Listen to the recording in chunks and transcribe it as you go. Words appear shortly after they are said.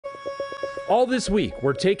All this week,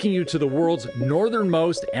 we're taking you to the world's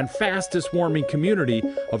northernmost and fastest warming community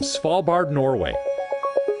of Svalbard, Norway.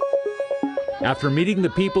 After meeting the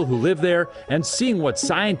people who live there and seeing what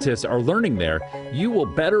scientists are learning there, you will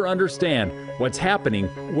better understand what's happening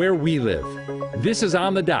where we live. This is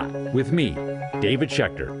On the Dot with me, David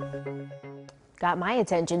Schechter. Got my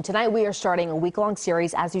attention. Tonight we are starting a week-long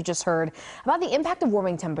series, as you just heard, about the impact of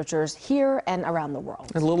warming temperatures here and around the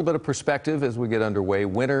world. A little bit of perspective as we get underway.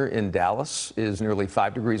 Winter in Dallas is nearly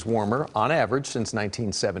 5 degrees warmer on average since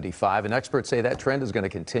 1975, and experts say that trend is going to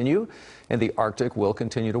continue, and the Arctic will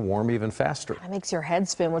continue to warm even faster. That makes your head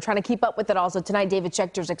spin. We're trying to keep up with it. Also tonight, David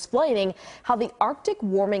Schechter's explaining how the Arctic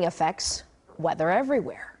warming affects weather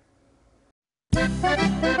everywhere.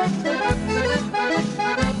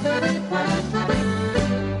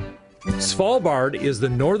 Svalbard is the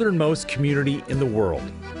northernmost community in the world,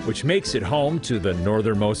 which makes it home to the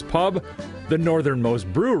northernmost pub, the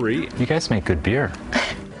northernmost brewery. You guys make good beer.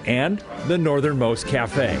 And the northernmost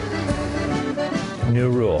cafe. New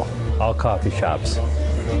rule, all coffee shops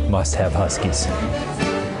must have Huskies.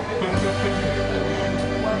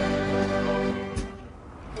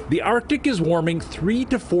 The Arctic is warming 3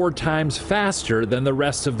 to 4 times faster than the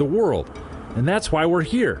rest of the world, and that's why we're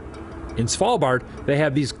here. In Svalbard, they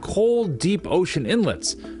have these cold, deep ocean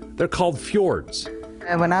inlets. They're called fjords.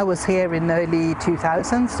 When I was here in the early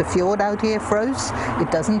 2000s, the fjord out here froze.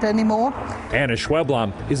 It doesn't anymore. Anna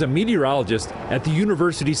Schweblam is a meteorologist at the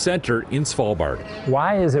University Center in Svalbard.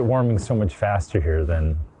 Why is it warming so much faster here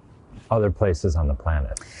than other places on the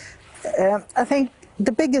planet? I think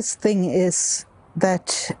the biggest thing is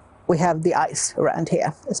that we have the ice around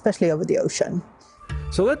here, especially over the ocean.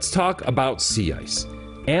 So let's talk about sea ice.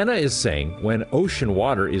 Anna is saying when ocean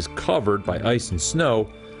water is covered by ice and snow,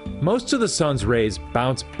 most of the sun's rays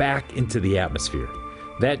bounce back into the atmosphere.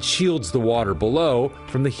 That shields the water below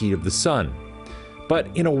from the heat of the sun. But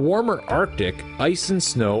in a warmer Arctic, ice and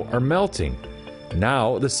snow are melting.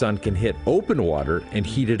 Now the sun can hit open water and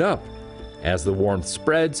heat it up. As the warmth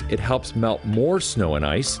spreads, it helps melt more snow and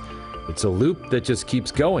ice. It's a loop that just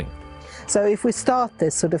keeps going. So if we start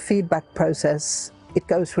this sort of feedback process, it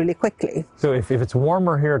goes really quickly. So if it's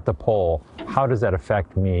warmer here at the pole, how does that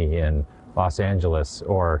affect me in Los Angeles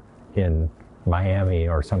or in Miami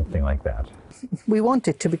or something like that? We want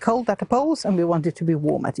it to be cold at the poles and we want it to be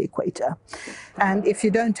warm at the equator. And if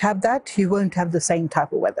you don't have that, you won't have the same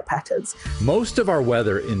type of weather patterns. Most of our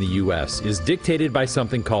weather in the U.S. is dictated by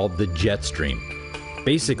something called the jet stream.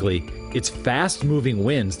 Basically, it's fast-moving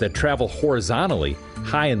winds that travel horizontally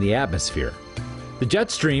high in the atmosphere. The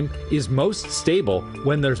jet stream is most stable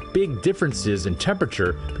when there's big differences in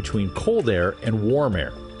temperature between cold air and warm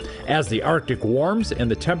air. As the Arctic warms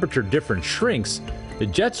and the temperature difference shrinks, the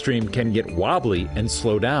jet stream can get wobbly and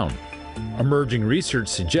slow down. Emerging research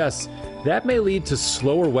suggests that may lead to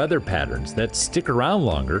slower weather patterns that stick around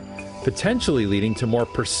longer, potentially leading to more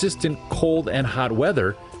persistent cold and hot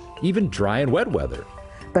weather, even dry and wet weather.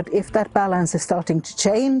 But if that balance is starting to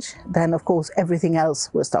change, then of course everything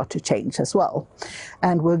else will start to change as well.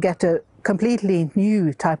 And we'll get a completely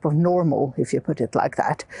new type of normal, if you put it like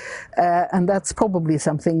that. And that's probably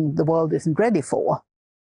something the world isn't ready for.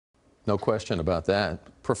 No question about that.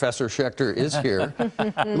 Professor Schechter is here.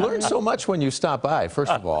 You learn so much when you stop by,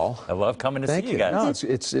 first of all. I love coming to see you guys. No,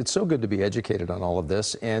 it's so good to be educated on all of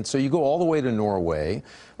this. And so you go all the way to Norway.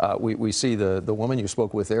 We see the woman you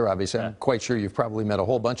spoke with there, obviously. I'm quite sure you've probably met a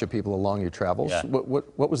whole bunch of people along your travels. Yeah.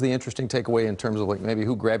 What was the interesting takeaway in terms of like maybe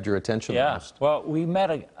who grabbed your attention the most? Well, we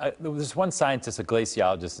met there was one scientist, a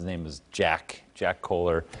glaciologist. His name was Jack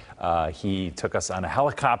Kohler. He took us on a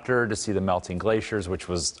helicopter to see the melting glaciers, which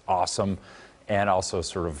was awesome, and also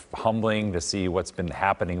sort of humbling to see what's been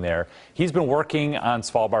happening there. He's been working on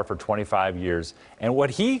Svalbard for 25 years, and what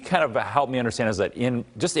he kind of helped me understand is that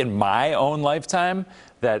just in my own lifetime,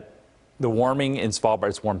 that the warming in Svalbard,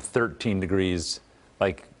 it's warmed 13 degrees,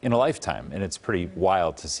 like in a lifetime, and it's pretty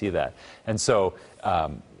wild to see that. And so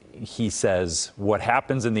he says what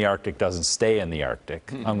happens in the Arctic doesn't stay in the Arctic,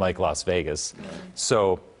 unlike Las Vegas.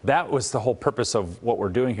 So that was the whole purpose of what we're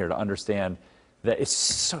doing here, to understand that it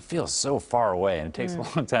feels so far away, and it takes a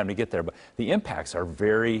long time to get there, but the impacts are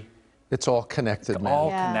very... It's all connected, man. All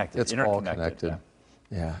connected. It's all connected.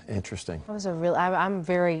 Yeah, interesting. That was a real...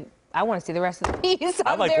 I want to see the rest of the piece.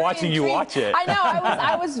 I like watching you watch it. I know.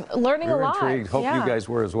 I was learning a lot. Intrigued. Hope you guys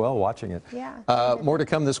were as well watching it. Yeah. More to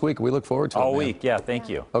come this week. We look forward to it. All week. Yeah, thank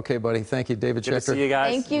you. Okay, buddy. Thank you, David Schechter. Good to see you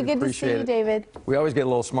guys. Thank you. Good to see you, David. We always get a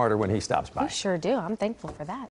little smarter when he stops by. We sure do. I'm thankful for that.